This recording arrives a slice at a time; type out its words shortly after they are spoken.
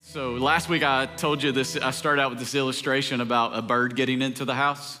So last week I told you this, I started out with this illustration about a bird getting into the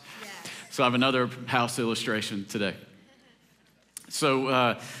house. Yes. So I have another house illustration today.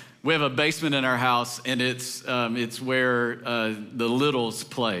 So we have a basement in our house, and it's where the littles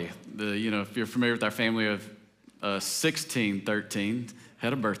play. If you're familiar with our family of 1613,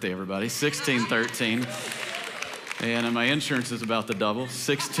 had a birthday everybody, 1613. And my insurance is about to double,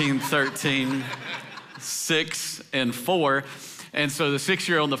 1613, 6 and 4. And so the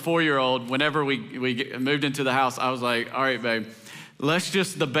 6-year-old and the 4-year-old, whenever we moved into the house, I was like, all right, babe,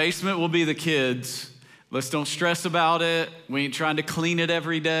 the basement will be the kids. Let's don't stress about it. We ain't trying to clean it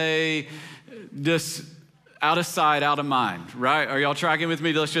every day. Just out of sight, out of mind, right? Are y'all tracking with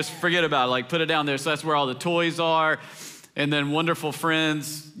me? Let's just forget about it. Like, put it down there. So that's where all the toys are. And then wonderful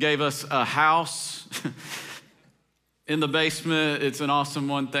friends gave us a house in the basement. It's an awesome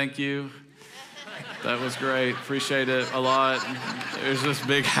one. Thank you. That was great. Appreciate it a lot. There's this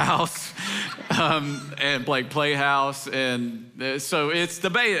big house and like playhouse. And so it's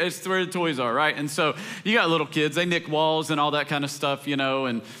where the toys are, right? And so you got little kids, they nick walls and all that kind of stuff,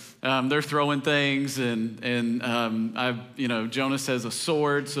 and they're throwing things. And Jonas has a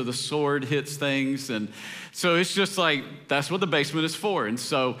sword, so the sword hits things. And so it's just like, that's what the basement is for. And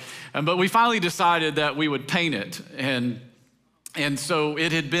so, but we finally decided that we would paint it. And so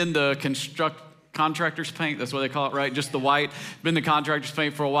it had been the contractor's paint, that's what they call it, right? Just the white, been the contractor's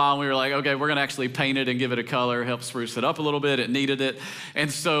paint for a while, and we were like, okay, we're gonna actually paint it and give it a color, help spruce it up a little bit, it needed it.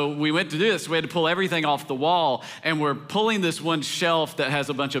 And so we went to do this, we had to pull everything off the wall, and we're pulling this one shelf that has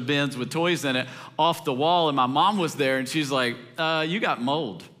a bunch of bins with toys in it off the wall, and my mom was there, and she's like, you got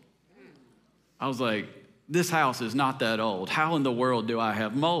mold. I was like, this house is not that old. How in the world do I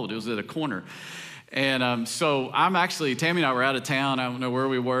have mold? It was at a corner. And so Tammy and I were out of town. I don't know where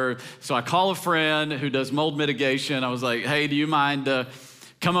we were. So I call a friend who does mold mitigation. I was like, hey, do you mind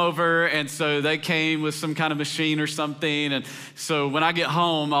come over? And so they came with some kind of machine or something. And so when I get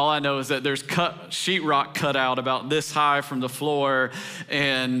home, all I know is that there's sheetrock cut out about this high from the floor,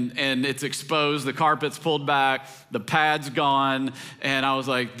 and it's exposed. The carpet's pulled back. The pad's gone. And I was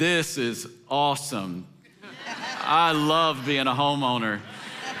like, this is awesome. I love being a homeowner.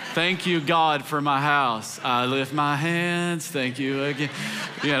 Thank you, God, for my house. I lift my hands. Thank you again.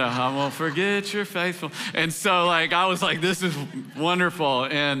 I won't forget you're faithful. And so, I was like, this is wonderful,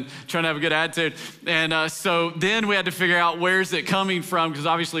 and trying to have a good attitude. And so then we had to figure out where's it coming from, because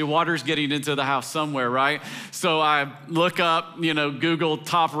obviously water's getting into the house somewhere, right? So I look up, Google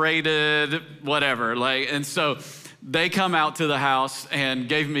top rated, whatever. And so they come out to the house and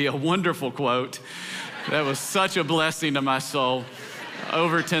gave me a wonderful quote that was such a blessing to my soul.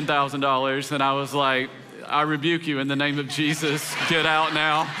 Over $10,000, and I was like, I rebuke you in the name of Jesus. Get out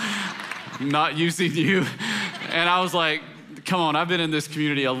now. I'm not using you. And I was like, come on, I've been in this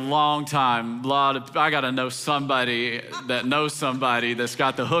community a long time. I got to know somebody that knows somebody that's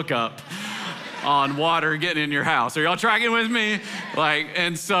got the hookup on water getting in your house. Are y'all tracking with me?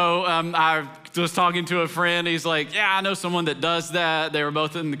 And so I was talking to a friend. He's like, yeah, I know someone that does that. They were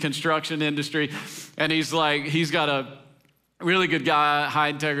both in the construction industry. And he's like, he's got a really good guy, high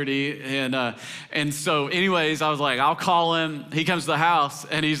integrity. And so anyways, I was like, I'll call him. He comes to the house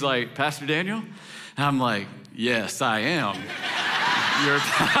and he's like, Pastor Daniel? And I'm like, yes, I am.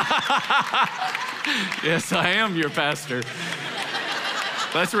 Yes, I am your pastor.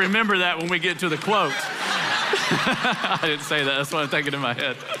 Let's remember that when we get to the quote. I didn't say that, that's what I'm thinking in my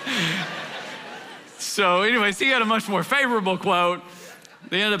head. So anyways, he had a much more favorable quote.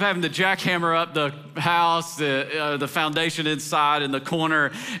 They ended up having to jackhammer up the house, the foundation inside in the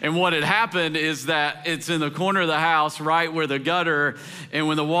corner. And what had happened is that it's in the corner of the house, right where the gutter, and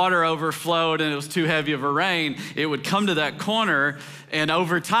when the water overflowed and it was too heavy of a rain, it would come to that corner. And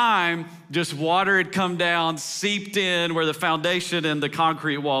over time, just water had come down, seeped in where the foundation and the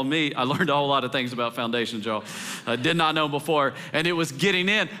concrete wall meet. I learned a whole lot of things about foundations, y'all. I did not know before. And it was getting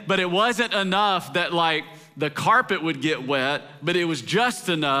in, but it wasn't enough that the carpet would get wet, but it was just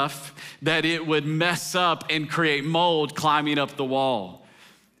enough that it would mess up and create mold climbing up the wall.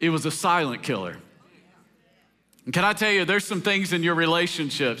 It was a silent killer. And can I tell you, there's some things in your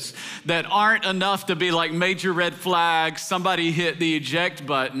relationships that aren't enough to be like major red flags, somebody hit the eject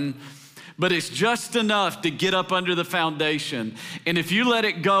button, but it's just enough to get up under the foundation. And if you let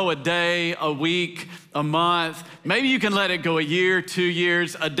it go a day, a week, a month, maybe you can let it go a year, 2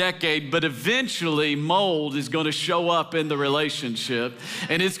 years, a decade, but eventually mold is going to show up in the relationship,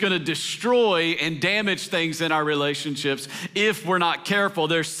 and it's going to destroy and damage things in our relationships if we're not careful.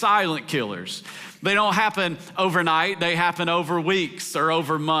 They're silent killers. They don't happen overnight. They happen over weeks or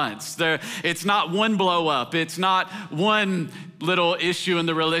over months. It's not one blow up. It's not one little issue in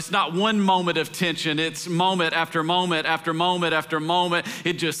the relationship. It's not one moment of tension. It's moment after moment after moment after moment.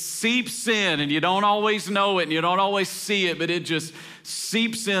 It just seeps in, and you don't always know it and you don't always see it, but it just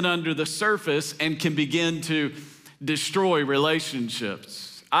seeps in under the surface and can begin to destroy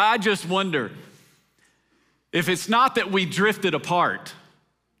relationships. I just wonder if it's not that we drifted apart,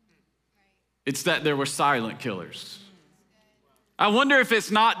 it's that there were silent killers. I wonder if it's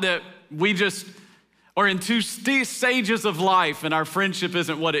not that we just are in two stages of life and our friendship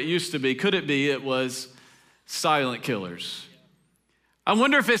isn't what it used to be. Could it be it was silent killers? I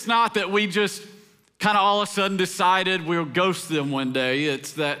wonder if it's not that we just kind of all of a sudden decided we'll ghost them one day.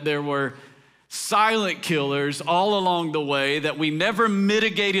 It's that there were silent killers all along the way, that we never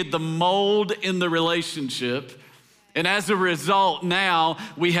mitigated the mold in the relationship. And as a result, now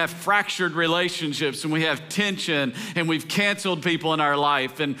we have fractured relationships and we have tension and we've canceled people in our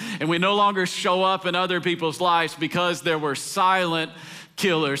life and we no longer show up in other people's lives because there were silent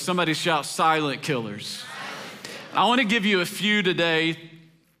killers. Somebody shout, silent killers. I want to give you a few today.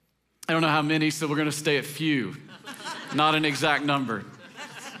 I don't know how many, so we're going to stay at few, not an exact number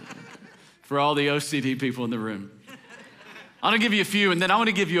for all the OCD people in the room. I'm gonna give you a few, and then I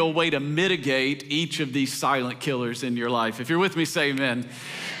wanna give you a way to mitigate each of these silent killers in your life. If you're with me, say amen.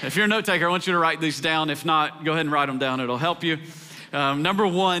 If you're a note taker, I want you to write these down. If not, go ahead and write them down. It'll help you. Number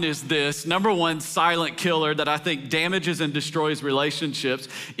one is this. Number one silent killer that I think damages and destroys relationships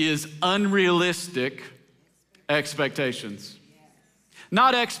is unrealistic expectations.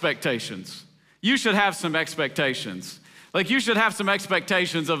 Not expectations. You should have some expectations. Like you should have some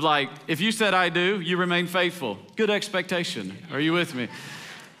expectations of like, if you said I do, you remain faithful. Good expectation. Are you with me?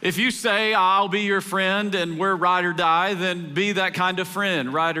 If you say I'll be your friend and we're ride or die, then be that kind of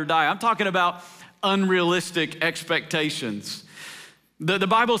friend, ride or die. I'm talking about unrealistic expectations. The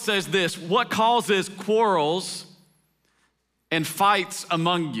Bible says this, what causes quarrels and fights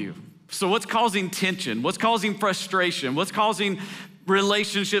among you? So what's causing tension? What's causing frustration? What's causing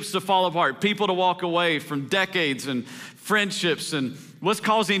relationships to fall apart, people to walk away from decades and friendships, and what's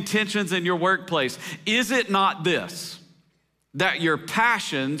causing tensions in your workplace? Is it not this, that your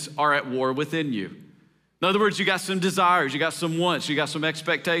passions are at war within you? In other words, you got some desires, you got some wants, you got some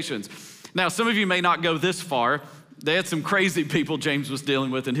expectations. Now, some of you may not go this far. They had some crazy people James was dealing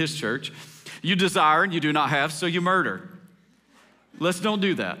with in his church. You desire and you do not have, so you murder. Let's don't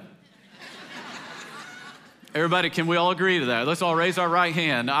do that. Everybody, can we all agree to that? Let's all raise our right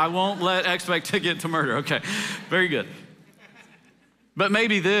hand. I won't let expect get to murder. Okay, very good. But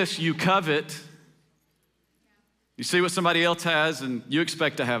maybe this, you covet. You see what somebody else has and you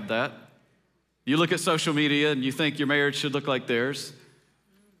expect to have that. You look at social media and you think your marriage should look like theirs.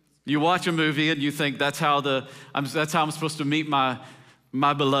 You watch a movie and you think that's how I'm supposed to meet my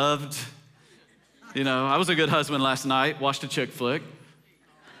beloved. You know, I was a good husband last night, watched a chick flick.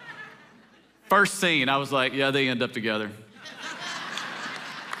 First scene, I was like, yeah, they end up together.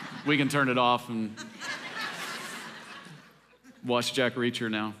 We can turn it off and watch Jack Reacher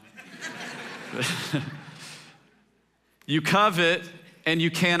now. You covet and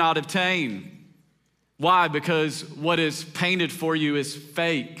you cannot obtain. Why? Because what is painted for you is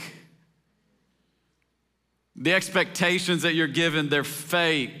fake. The expectations that you're given, they're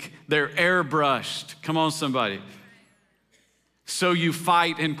fake. They're airbrushed. Come on, somebody. So you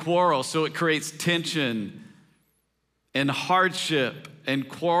fight and quarrel, so it creates tension and hardship and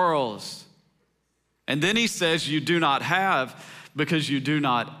quarrels. And then he says you do not have because you do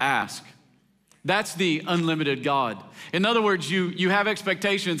not ask. That's the unlimited God. In other words, you have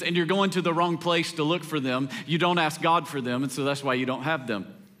expectations and you're going to the wrong place to look for them. You don't ask God for them, and so that's why you don't have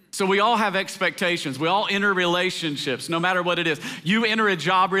them. So we all have expectations. We all enter relationships, no matter what it is. You enter a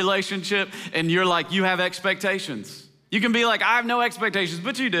job relationship and you're like, you have expectations. You can be like, I have no expectations,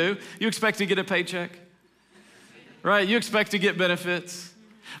 but you do. You expect to get a paycheck, right? You expect to get benefits.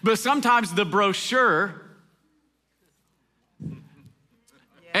 But sometimes the brochure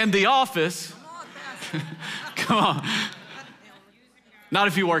and the office, come on, not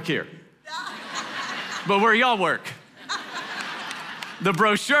if you work here, but where y'all work. The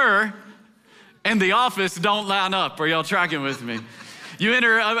brochure and the office don't line up. Are y'all tracking with me? You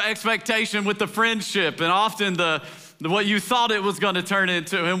enter an expectation with the friendship, and often what you thought it was going to turn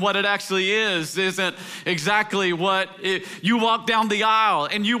into and what it actually isn't exactly what you walk down the aisle,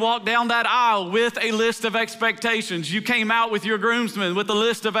 and you walk down that aisle with a list of expectations. You came out with your groomsmen with a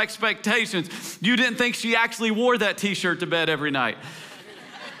list of expectations. You didn't think she actually wore that t-shirt to bed every night.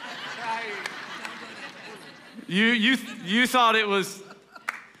 You thought it was,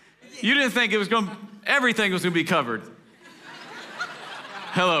 You didn't think everything was gonna be covered.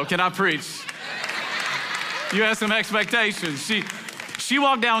 Hello, can I preach? You had some expectations. She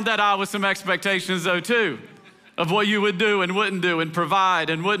walked down that aisle with some expectations though too, of what you would do and wouldn't do and provide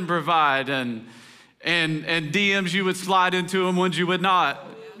and wouldn't provide and DMs you would slide into and ones you would not.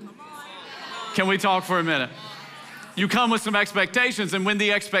 Can we talk for a minute? You come with some expectations, and when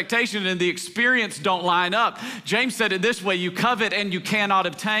the expectation and the experience don't line up, James said it this way: you covet and you cannot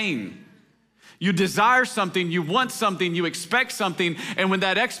obtain. You desire something, you want something, you expect something, and when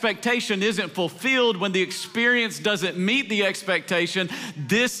that expectation isn't fulfilled, when the experience doesn't meet the expectation,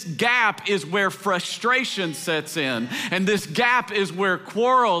 this gap is where frustration sets in. And this gap is where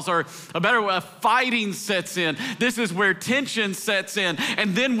quarrels, or a better way, fighting sets in. This is where tension sets in.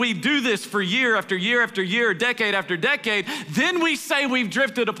 And then we do this for year after year after year, decade after decade. Then we say we've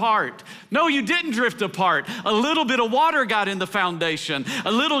drifted apart. No, you didn't drift apart. A little bit of water got in the foundation.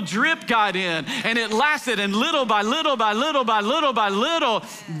 A little drip got in. And it lasted, and little by little by little by little by little,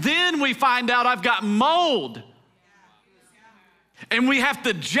 then we find out I've got mold. And we have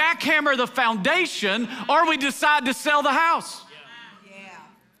to jackhammer the foundation, or we decide to sell the house.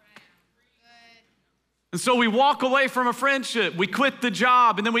 And so we walk away from a friendship, we quit the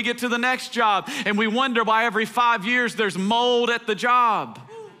job, and then we get to the next job, and we wonder why every 5 years there's mold at the job.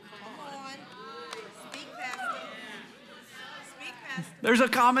 There's a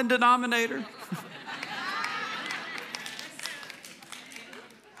common denominator.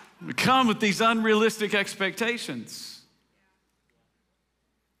 We come with these unrealistic expectations.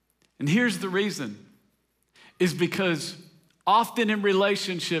 And here's the reason, is because often in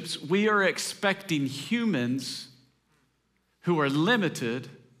relationships, we are expecting humans who are limited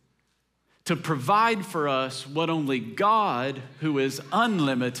to provide for us what only God, who is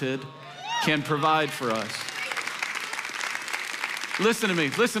unlimited, can provide for us. Listen to me,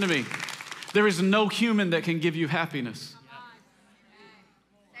 listen to me. There is no human that can give you happiness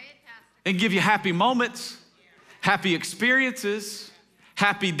and give you happy moments, happy experiences,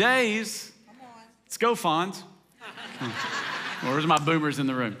 happy days. Let's go, Fonz. Where's my boomers in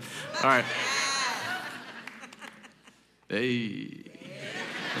the room? All right. Hey,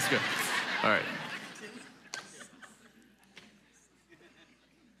 let's go. All right.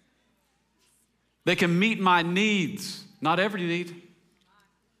 They can meet my needs, not every need.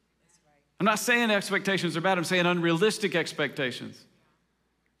 I'm not saying expectations are bad, I'm saying unrealistic expectations.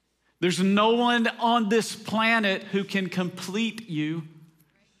 There's no one on this planet who can complete you.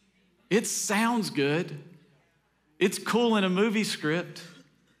 It sounds good. It's cool in a movie script.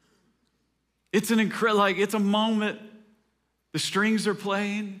 It's it's a moment. The strings are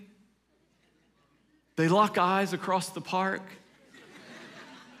playing. They lock eyes across the park.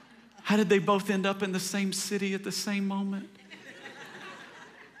 How did they both end up in the same city at the same moment?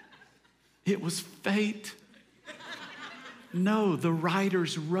 It was fate. No, the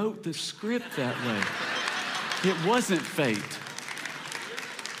writers wrote the script that way. It wasn't fate.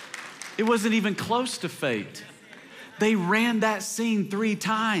 It wasn't even close to fate. They ran that scene 3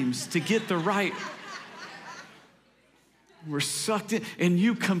 times to get the right. We're sucked in, and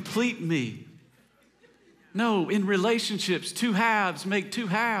you complete me. No, in relationships, 2 halves make 2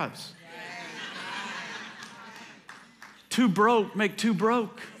 halves. 2 broke make 2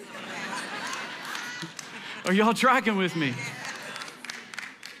 broke. Are y'all tracking with me?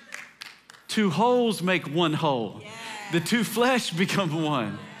 2 holes make 1 hole. The 2 flesh become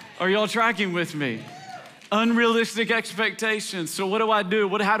 1. Are y'all tracking with me? Unrealistic expectations. So what do?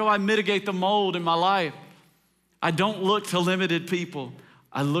 How do I mitigate the mold in my life? I don't look to limited people.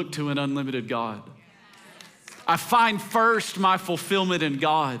 I look to an unlimited God. I find first my fulfillment in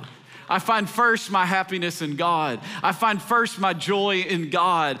God. I find first my happiness in God. I find first my joy in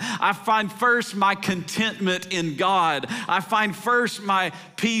God. I find first my contentment in God. I find first my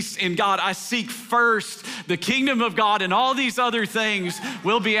peace in God. I seek first the kingdom of God, and all these other things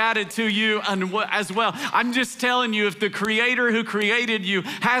will be added to you as well. I'm just telling you, if the creator who created you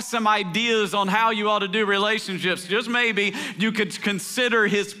has some ideas on how you ought to do relationships, just maybe you could consider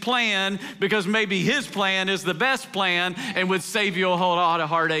his plan, because maybe his plan is the best plan and would save you a whole lot of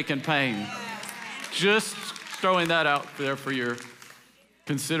heartache and pain. Just throwing that out there for your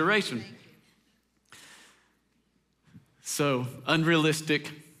consideration. So, unrealistic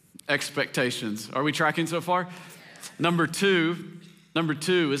expectations. Are we tracking so far? Number two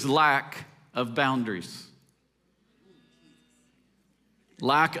is lack of boundaries.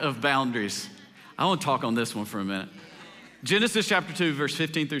 Lack of boundaries. I want to talk on this one for a minute. Genesis chapter 2, verse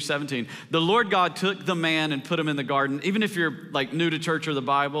 15 through 17. The Lord God took the man and put him in the garden. Even if you're like new to church or the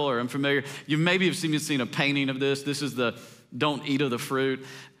Bible or unfamiliar, you maybe have seen a painting of this. This is the don't eat of the fruit.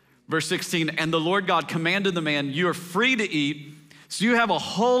 Verse 16, and the Lord God commanded the man, you are free to eat, so you have a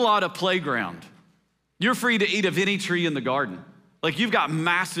whole lot of playground. You're free to eat of any tree in the garden. Like you've got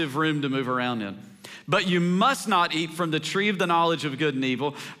massive room to move around in. But you must not eat from the tree of the knowledge of good and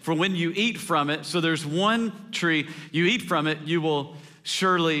evil, for when you eat from it, so there's one tree, you eat from it, you will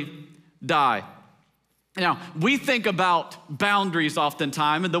surely die. Now, we think about boundaries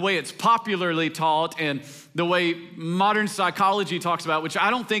oftentimes, and the way it's popularly taught and the way modern psychology talks about, which I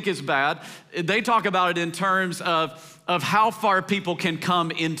don't think is bad. They talk about it in terms of how far people can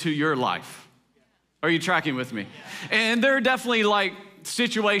come into your life. Are you tracking with me? And there are definitely like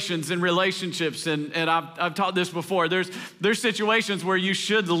situations and relationships, and I've taught this before. There's situations where you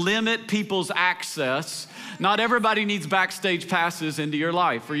should limit people's access. Not everybody needs backstage passes into your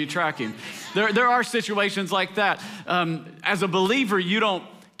life. Are you tracking? There are situations like that. As a believer, you don't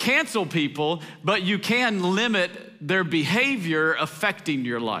cancel people, but you can limit their behavior affecting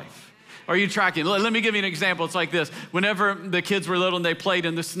your life. Are you tracking? Let me give you an example. It's like this. Whenever the kids were little and they played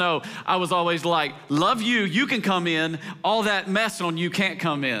in the snow, I was always like, love you, you can come in. All that mess on you can't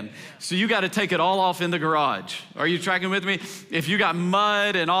come in. So you got to take it all off in the garage. Are you tracking with me? If you got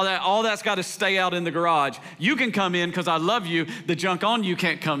mud and all that's got to stay out in the garage. You can come in because I love you. The junk on you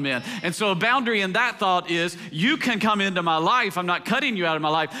can't come in. And so a boundary in that thought is you can come into my life. I'm not cutting you out of my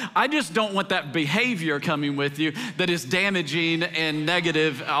life. I just don't want that behavior coming with you that is damaging and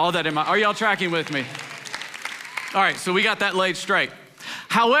negative, all that in my. Are y'all tracking with me? All right, so we got that laid straight.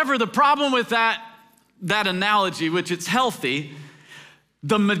 However, the problem with that analogy, which it's healthy,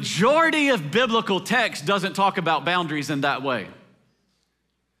 the majority of biblical text doesn't talk about boundaries in that way.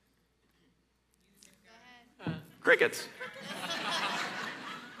 Crickets.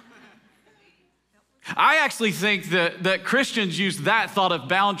 I actually think that Christians use that thought of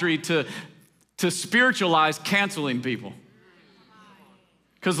boundary to spiritualize canceling people.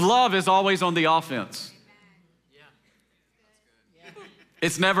 Because love is always on the offense.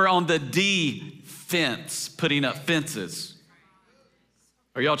 It's never on the defense, putting up fences.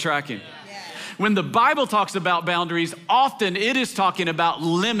 Are y'all tracking? When the Bible talks about boundaries, often it is talking about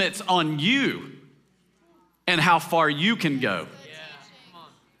limits on you and how far you can go.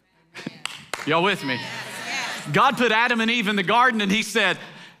 Y'all with me? God put Adam and Eve in the garden and he said,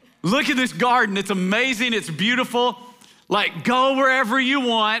 look at this garden. It's amazing. It's beautiful. Like, go wherever you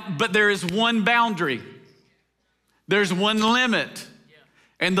want, but there is one boundary. There's one limit.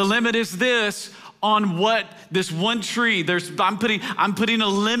 And the limit is this, on what this one tree, I'm putting a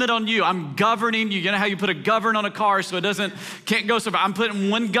limit on you. I'm governing you. You know how you put a govern on a car so it can't go somewhere. I'm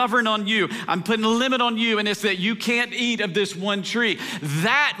putting one govern on you. I'm putting a limit on you, and it's that you can't eat of this one tree.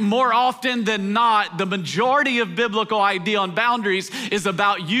 That, more often than not, the majority of biblical idea on boundaries is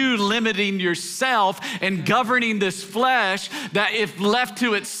about you limiting yourself and governing this flesh that, if left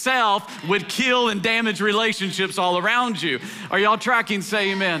to itself, would kill and damage relationships all around you. Are y'all tracking?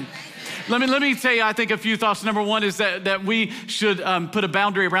 Say amen. Let me tell you, I think, a few thoughts. Number one is that we should put a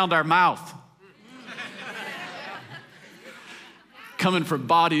boundary around our mouth. Coming from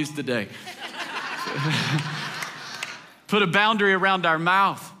bodies today. Put a boundary around our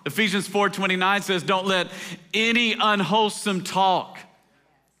mouth. Ephesians 4:29 says, don't let any unwholesome talk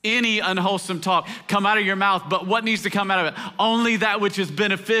come out of your mouth. But what needs to come out of it? Only that which is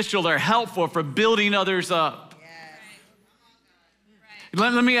beneficial or helpful for building others up.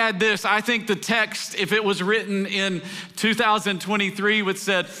 Let me add this. I think the text, if it was written in 2023, would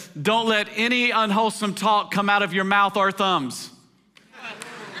said, don't let any unwholesome talk come out of your mouth or thumbs.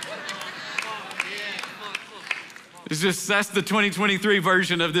 That's the 2023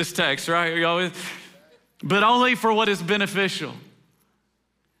 version of this text, right? But only for what is beneficial.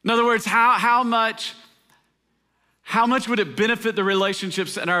 In other words, how much would it benefit the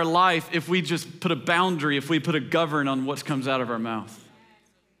relationships in our life if we just put a boundary, if we put a govern on what comes out of our mouth?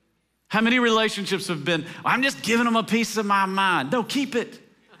 How many relationships have been, I'm just giving them a piece of my mind. No, keep it.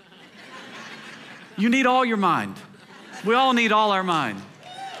 You need all your mind. We all need all our mind.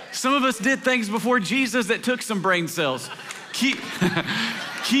 Some of us did things before Jesus that took some brain cells. Keep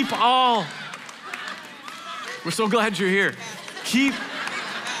all. We're so glad you're here.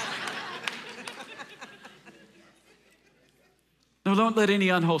 No, don't let any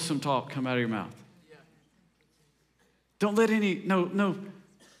unwholesome talk come out of your mouth. Don't let no.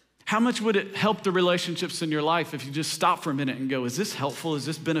 How much would it help the relationships in your life if you just stop for a minute and go, is this helpful? Is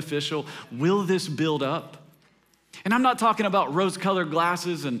this beneficial? Will this build up? And I'm not talking about rose-colored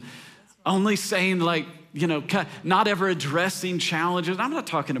glasses and only saying not ever addressing challenges. I'm not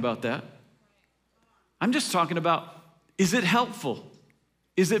talking about that. I'm just talking about, is it helpful?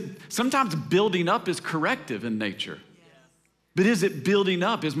 Sometimes building up is corrective in nature. But is it building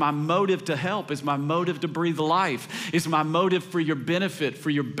up? Is my motive to help? Is my motive to breathe life? Is my motive for your benefit, for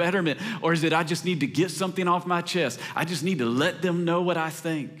your betterment? Or is it I just need to get something off my chest? I just need to let them know what I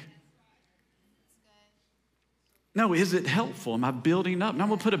think. No, is it helpful? Am I building up? And I'm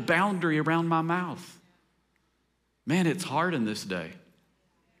gonna put a boundary around my mouth. Man, it's hard in this day.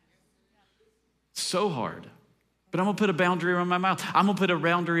 It's so hard. But I'm gonna put a boundary around my mouth. I'm gonna put a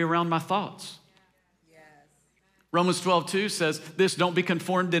boundary around my thoughts. Romans 12:2 says this, don't be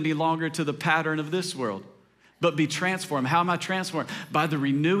conformed any longer to the pattern of this world, but be transformed. How am I transformed? By the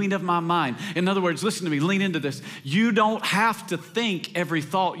renewing of my mind. In other words, listen to me, lean into this. You don't have to think every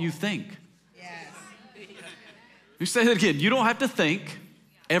thought you think. Yes. You say that again. You don't have to think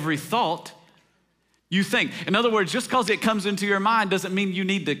every thought you think. In other words, just because it comes into your mind doesn't mean you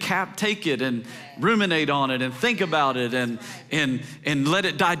need to take it and ruminate on it and think about it and let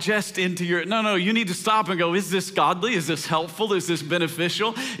it digest into your, no, you need to stop and go, is this godly? Is this helpful? Is this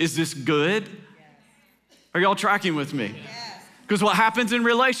beneficial? Is this good? Are y'all tracking with me? Because what happens in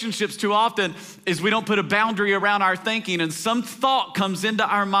relationships too often is we don't put a boundary around our thinking, and some thought comes into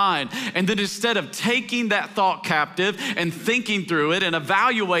our mind. And then instead of taking that thought captive and thinking through it and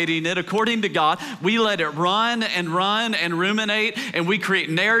evaluating it according to God, we let it run and ruminate, and we create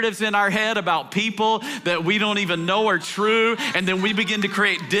narratives in our head about people that we don't even know are true. And then we begin to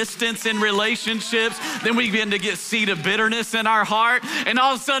create distance in relationships. Then we begin to get seed of bitterness in our heart. And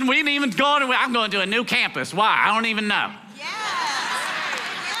all of a sudden we ain't even going, I'm going to a new campus. Why? I don't even know.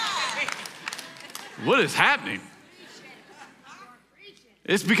 What is happening?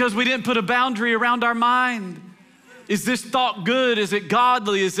 It's because we didn't put a boundary around our mind. Is this thought good? Is it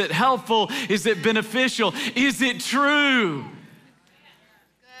godly? Is it helpful? Is it beneficial? Is it true?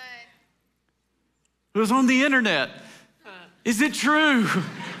 It was on the internet. Is it true?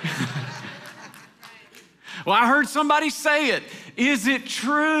 Well, I heard somebody say it. Is it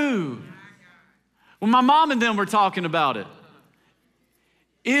true? Well, my mom and them were talking about it.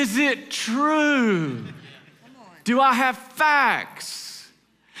 Is it true? Do I have facts?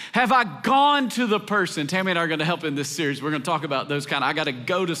 Have I gone to the person? Tammy and I are going to help in this series. We're going to talk about those I got to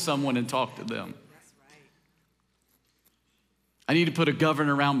go to someone and talk to them. I need to put a govern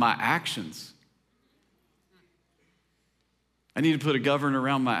around my actions. I need to put a govern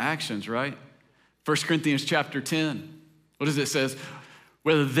around my actions, right? 1 Corinthians chapter 10. What does it say?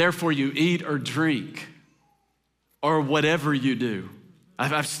 Whether therefore you eat or drink or whatever you do.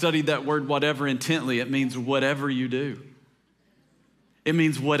 I've studied that word whatever intently. It means whatever you do. It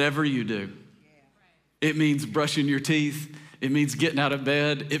means whatever you do. It means brushing your teeth. It means getting out of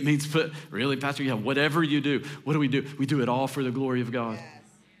bed. It means really, Pastor, yeah, whatever you do. What do? We do it all for the glory of God.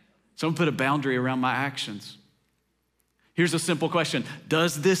 So I'm gonna put a boundary around my actions. Here's a simple question.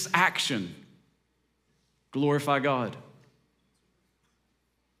 Does this action glorify God?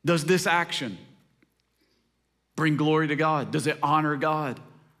 Does this action bring glory to God? Does it honor God?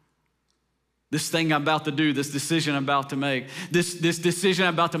 This thing I'm about to do, this decision I'm about to make, this decision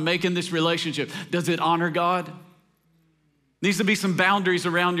I'm about to make in this relationship, does it honor God? Needs to be some boundaries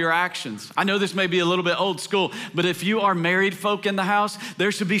around your actions. I know this may be a little bit old school, but if you are married folk in the house,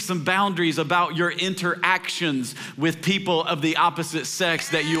 there should be some boundaries about your interactions with people of the opposite sex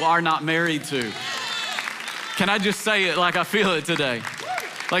that you are not married to. Can I just say it like I feel it today?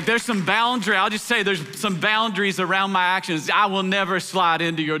 Like there's some boundary, I'll just say there's some boundaries around my actions. I will never slide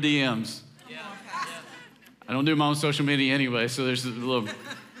into your DMs. Yeah. I don't do my own social media anyway, so there's a little,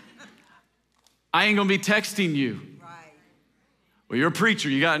 I ain't gonna be texting you. Well, you're a preacher.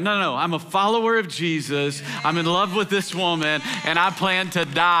 No, I'm a follower of Jesus. I'm in love with this woman, and I plan to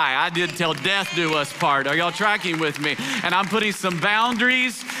die. I did till death do us part. Are y'all tracking with me? And I'm putting some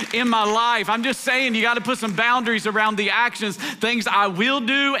boundaries in my life. I'm just saying you got to put some boundaries around the actions, things I will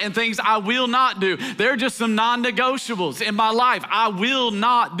do and things I will not do. There are just some non-negotiables in my life. I will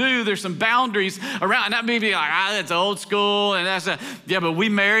not do. There's some boundaries around, and that may be like, that's old school, and yeah, but we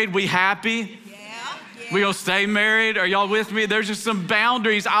married, we happy. We gonna stay married? Are y'all with me? There's just some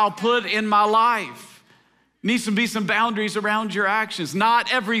boundaries I'll put in my life. Needs to be some boundaries around your actions.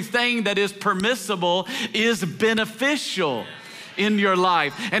 Not everything that is permissible is beneficial in your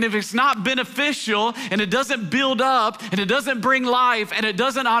life. And if it's not beneficial and it doesn't build up and it doesn't bring life and it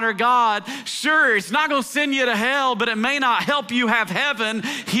doesn't honor God, sure, it's not gonna send you to hell, but it may not help you have heaven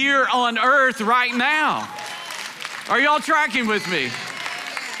here on earth right now. Are y'all tracking with me?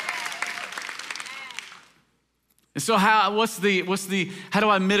 And so how do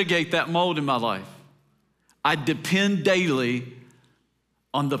I mitigate that mold in my life? I depend daily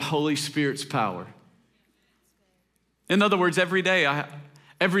on the Holy Spirit's power. In other words, every day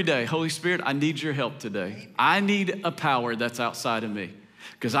Every day, Holy Spirit, I need your help today. I need a power that's outside of me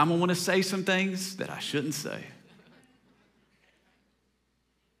because I'm going to want to say some things that I shouldn't say.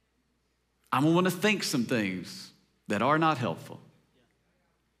 I'm going to want to think some things that are not helpful.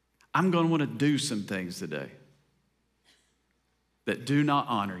 I'm going to want to do some things today that do not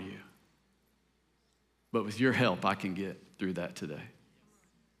honor you. But with your help, I can get through that today.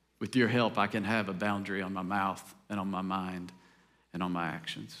 With your help, I can have a boundary on my mouth and on my mind and on my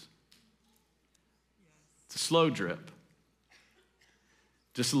actions. It's a slow drip.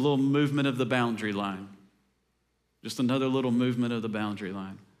 Just a little movement of the boundary line. Just another little movement of the boundary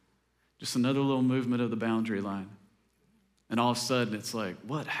line. Just another little movement of the boundary line. And all of a sudden, it's like,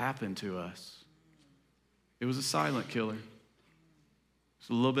 what happened to us? It was a silent killer.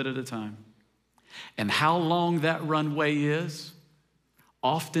 Just a little bit at a time. And how long that runway is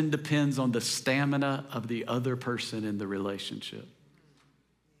often depends on the stamina of the other person in the relationship.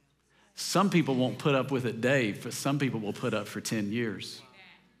 Some people won't put up with it day, but some people will put up for 10 years.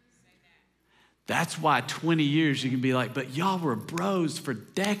 That's why 20 years you can be like, but y'all were bros for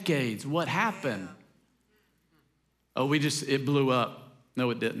decades. What happened? Oh, it blew up. No,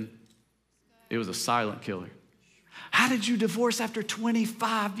 it didn't. It was a silent killer. How did you divorce after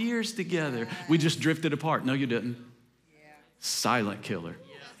 25 years together? We just drifted apart. No, you didn't. Silent killer.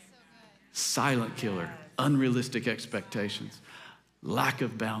 Silent killer. Unrealistic expectations. Lack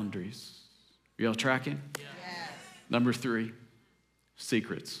of boundaries. Are y'all tracking? Number 3,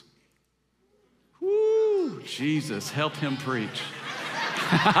 secrets. Woo, Jesus, help him preach.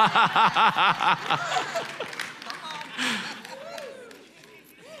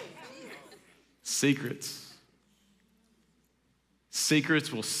 Secrets.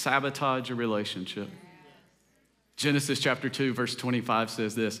 Secrets will sabotage a relationship. Genesis chapter 2, verse 25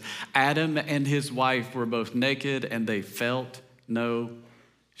 says this, Adam and his wife were both naked and they felt no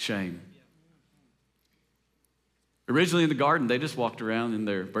shame. Originally in the garden, they just walked around in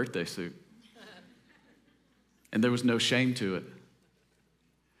their birthday suit. And there was no shame to it.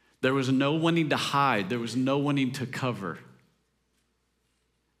 There was no wanting to hide. There was no wanting to cover.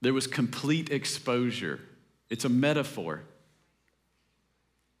 There was complete exposure. It's a metaphor.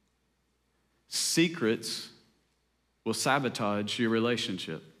 Secrets will sabotage your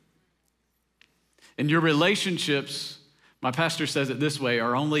relationship. And your relationships, my pastor says it this way,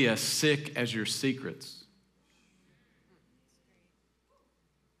 are only as sick as your secrets.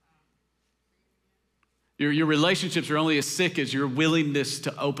 Your relationships are only as sick as your willingness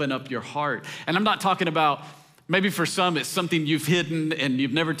to open up your heart. And I'm not talking about, maybe for some it's something you've hidden and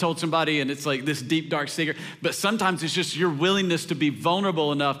you've never told somebody and it's like this deep, dark secret. But sometimes it's just your willingness to be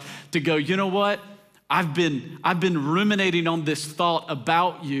vulnerable enough to go, you know what? I've been ruminating on this thought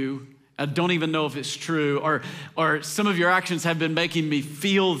about you. I don't even know if it's true, or some of your actions have been making me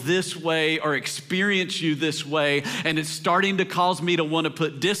feel this way or experience you this way, and it's starting to cause me to want to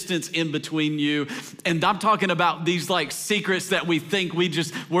put distance in between you. And I'm talking about these like secrets that we think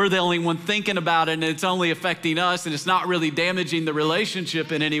we're the only one thinking about it, and it's only affecting us, and it's not really damaging the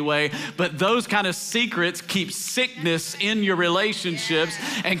relationship in any way. But those kind of secrets keep sickness in your relationships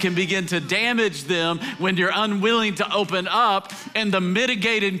and can begin to damage them when you're unwilling to open up, and the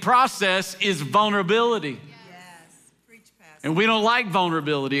mitigating process is vulnerability. Yes. Preach, Pastor. And we don't like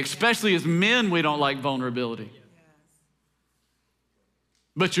vulnerability, especially as men, we don't like vulnerability. Yes.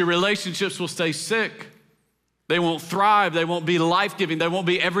 But your relationships will stay sick. They won't thrive. They won't be life-giving. They won't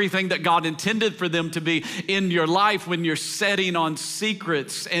be everything that God intended for them to be in your life when you're setting on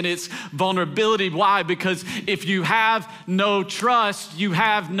secrets. And it's vulnerability. Why? Because if you have no trust, you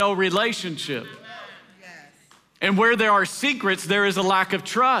have no relationship. Yes. And where there are secrets, there is a lack of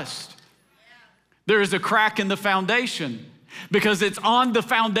trust. There is a crack in the foundation, because it's on the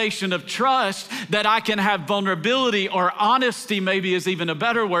foundation of trust that I can have vulnerability, or honesty maybe is even a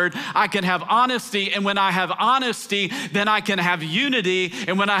better word. I can have honesty, and when I have honesty, then I can have unity,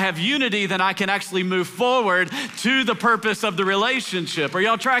 and when I have unity, then I can actually move forward to the purpose of the relationship. Are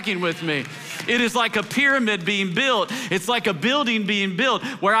y'all tracking with me? It is like a pyramid being built. It's like a building being built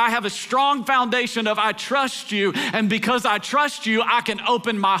where I have a strong foundation of I trust you, and because I trust you, I can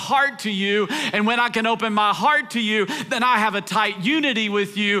open my heart to you, and when I can open my heart to you, then I have a tight unity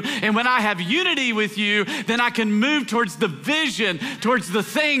with you, and when I have unity with you, then I can move towards the vision, towards the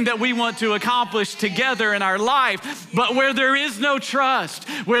thing that we want to accomplish together in our life. But where there is no trust,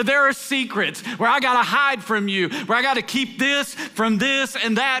 where there are secrets, where I gotta hide from you, where I gotta keep this from this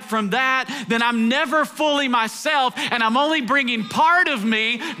and that from that, then I'm never fully myself, and I'm only bringing part of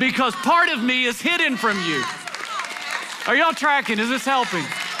me because part of me is hidden from you. Are y'all tracking? Is this helping?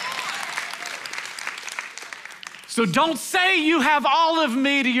 So don't say you have all of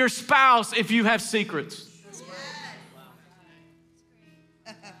me to your spouse if you have secrets.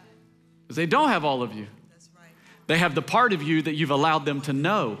 Because they don't have all of you. They have the part of you that you've allowed them to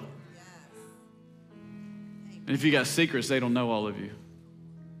know. And if you got secrets, they don't know all of you.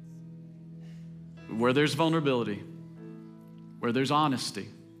 Where there's vulnerability, where there's honesty,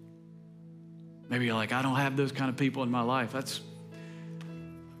 maybe you're like, I don't have those kind of people in my life.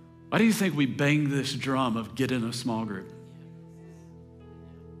 Why do you think we bang this drum of get in a small group?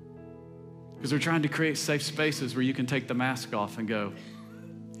 Because we're trying to create safe spaces where you can take the mask off and go,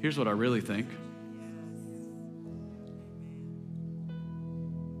 here's what I really think.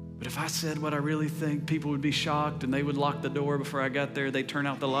 But if I said what I really think, people would be shocked and they would lock the door before I got there. They'd turn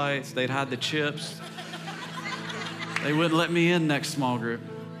out the lights. They'd hide the chips. They wouldn't let me in next small group.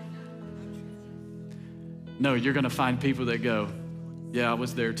 No, you're going to find people that go, yeah, I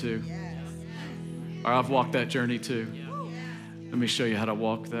was there too. Or I've walked that journey too. Let me show you how to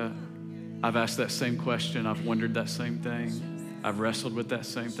walk that. I've asked that same question. I've wondered that same thing. I've wrestled with that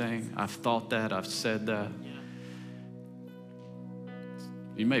same thing. I've thought that. I've said that.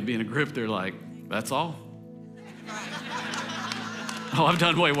 You may be in a group, they're like, that's all? Oh, I've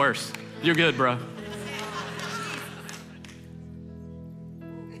done way worse. You're good, bro.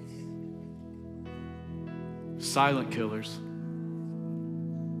 Silent killers.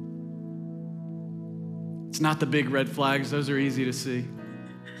 It's not the big red flags. Those are easy to see.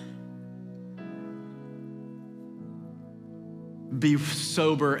 Be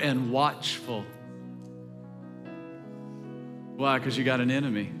sober and watchful. Why? Because you got an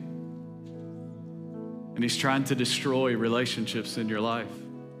enemy. And he's trying to destroy relationships in your life.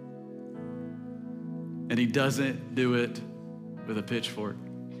 And he doesn't do it with a pitchfork.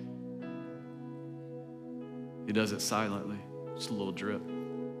 He does it silently. Just a little drip.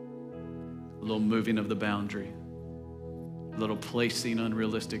 A little moving of the boundary. A little placing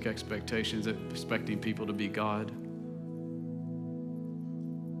unrealistic expectations, expecting people to be God.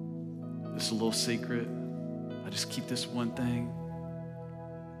 Just a little secret. I just keep this one thing.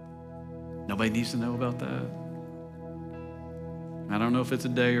 Nobody needs to know about that. I don't know if it's a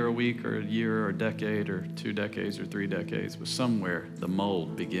day or a week or a year or a decade or 2 decades or 3 decades, but somewhere the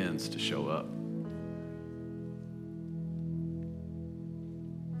mold begins to show up.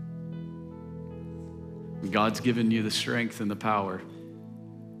 God's given you the strength and the power.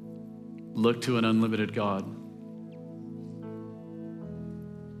 Look to an unlimited God.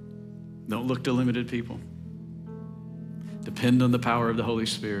 Don't look to limited people. Depend on the power of the Holy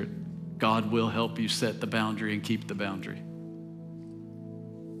Spirit. God will help you set the boundary and keep the boundary.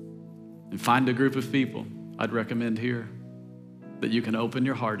 And find a group of people I'd recommend here that you can open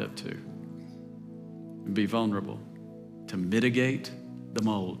your heart up to and be vulnerable to mitigate the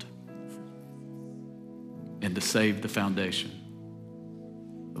mold and to save the foundation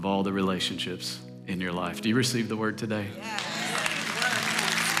of all the relationships in your life. Do you receive the word today?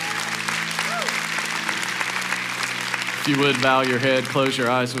 If you would, bow your head, close your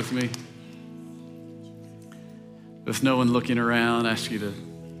eyes with me. With no one looking around, I ask you to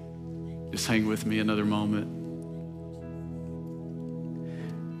just hang with me another moment.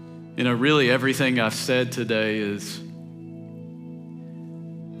 You know, really everything I've said today is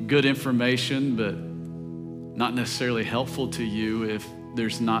good information, but not necessarily helpful to you if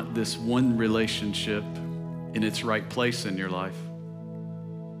there's not this one relationship in its right place in your life.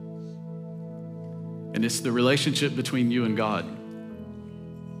 And it's the relationship between you and God.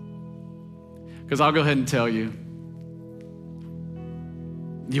 Because I'll go ahead and tell you,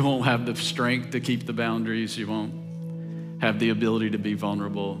 you won't have the strength to keep the boundaries. You won't have the ability to be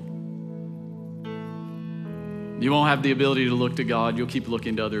vulnerable. You won't have the ability to look to God. You'll keep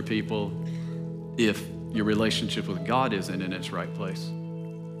looking to other people if your relationship with God isn't in its right place.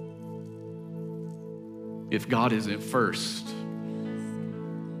 If God isn't first.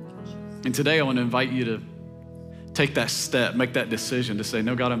 And today I want to invite you to take that step, make that decision to say,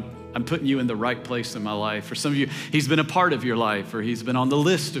 no, God, I'm putting you in the right place in my life. For some of you, he's been a part of your life or he's been on the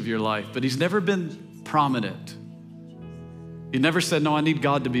list of your life, but he's never been prominent. You never said, no, I need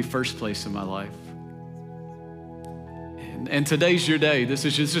God to be first place in my life. And today's your day. This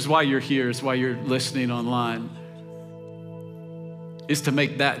is why you're here. It's why you're listening online. Is to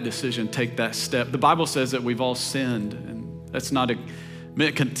make that decision, take that step. The Bible says that we've all sinned, and that's not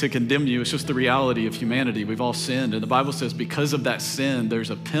meant to condemn you. It's just the reality of humanity. We've all sinned. And the Bible says because of that sin,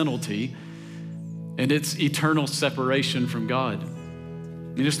 there's a penalty, and it's eternal separation from God.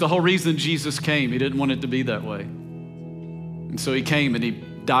 And it's the whole reason Jesus came. He didn't want it to be that way. And so he came and he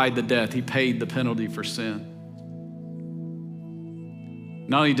died the death. He paid the penalty for sin.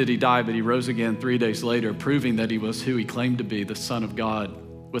 Not only did he die, but he rose again 3 days later, proving that he was who he claimed to be, the Son of God,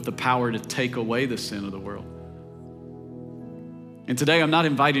 with the power to take away the sin of the world. And today I'm not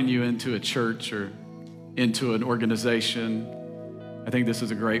inviting you into a church or into an organization. I think this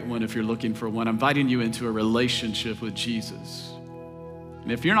is a great one if you're looking for one. I'm inviting you into a relationship with Jesus.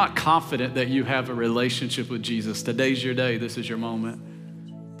 And if you're not confident that you have a relationship with Jesus, today's your day. This is your moment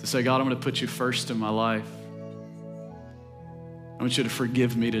to say, God, I'm going to put you first in my life. I want you to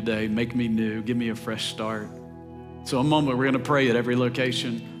forgive me today, make me new, give me a fresh start. So a moment, we're going to pray at every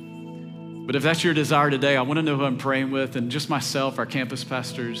location. But if that's your desire today, I want to know who I'm praying with, and just myself, our campus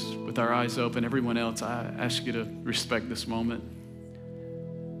pastors, with our eyes open, everyone else, I ask you to respect this moment.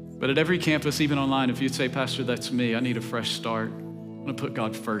 But at every campus, even online, if you'd say, Pastor, that's me, I need a fresh start. I'm going to put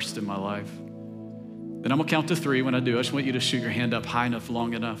God first in my life. Then I'm going to count to 3 when I do. I just want you to shoot your hand up high enough,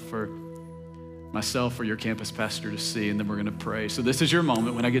 long enough for myself or your campus pastor to see, and then we're going to pray. So this is your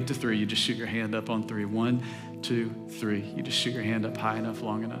moment. When I get to 3, you just shoot your hand up on 3. 1, 2, 3. You just shoot your hand up high enough,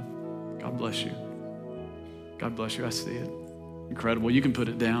 long enough. God bless you. God bless you. I see it. Incredible. You can put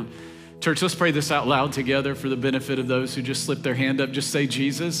it down. Church, let's pray this out loud together for the benefit of those who just slipped their hand up. Just say,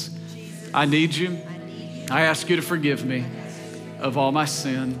 Jesus, I need you. I ask you to forgive me of all my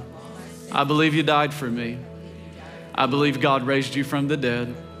sin. I believe you died for me. I believe God raised you from the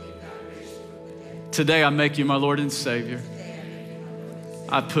dead. Today, I make you my Lord and Savior.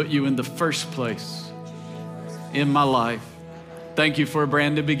 I put you in the first place in my life. Thank you for a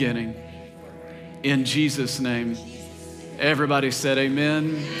brand new beginning. In Jesus' name, everybody said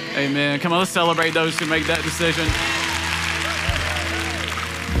amen, amen. Come on, let's celebrate those who make that decision.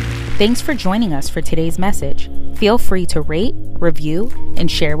 Thanks for joining us for today's message. Feel free to rate, review,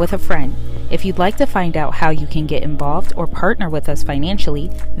 and share with a friend. If you'd like to find out how you can get involved or partner with us financially,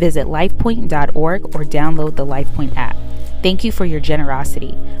 visit lifepoint.org or download the LifePoint app. Thank you for your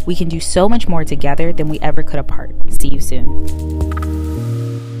generosity. We can do so much more together than we ever could apart. See you soon.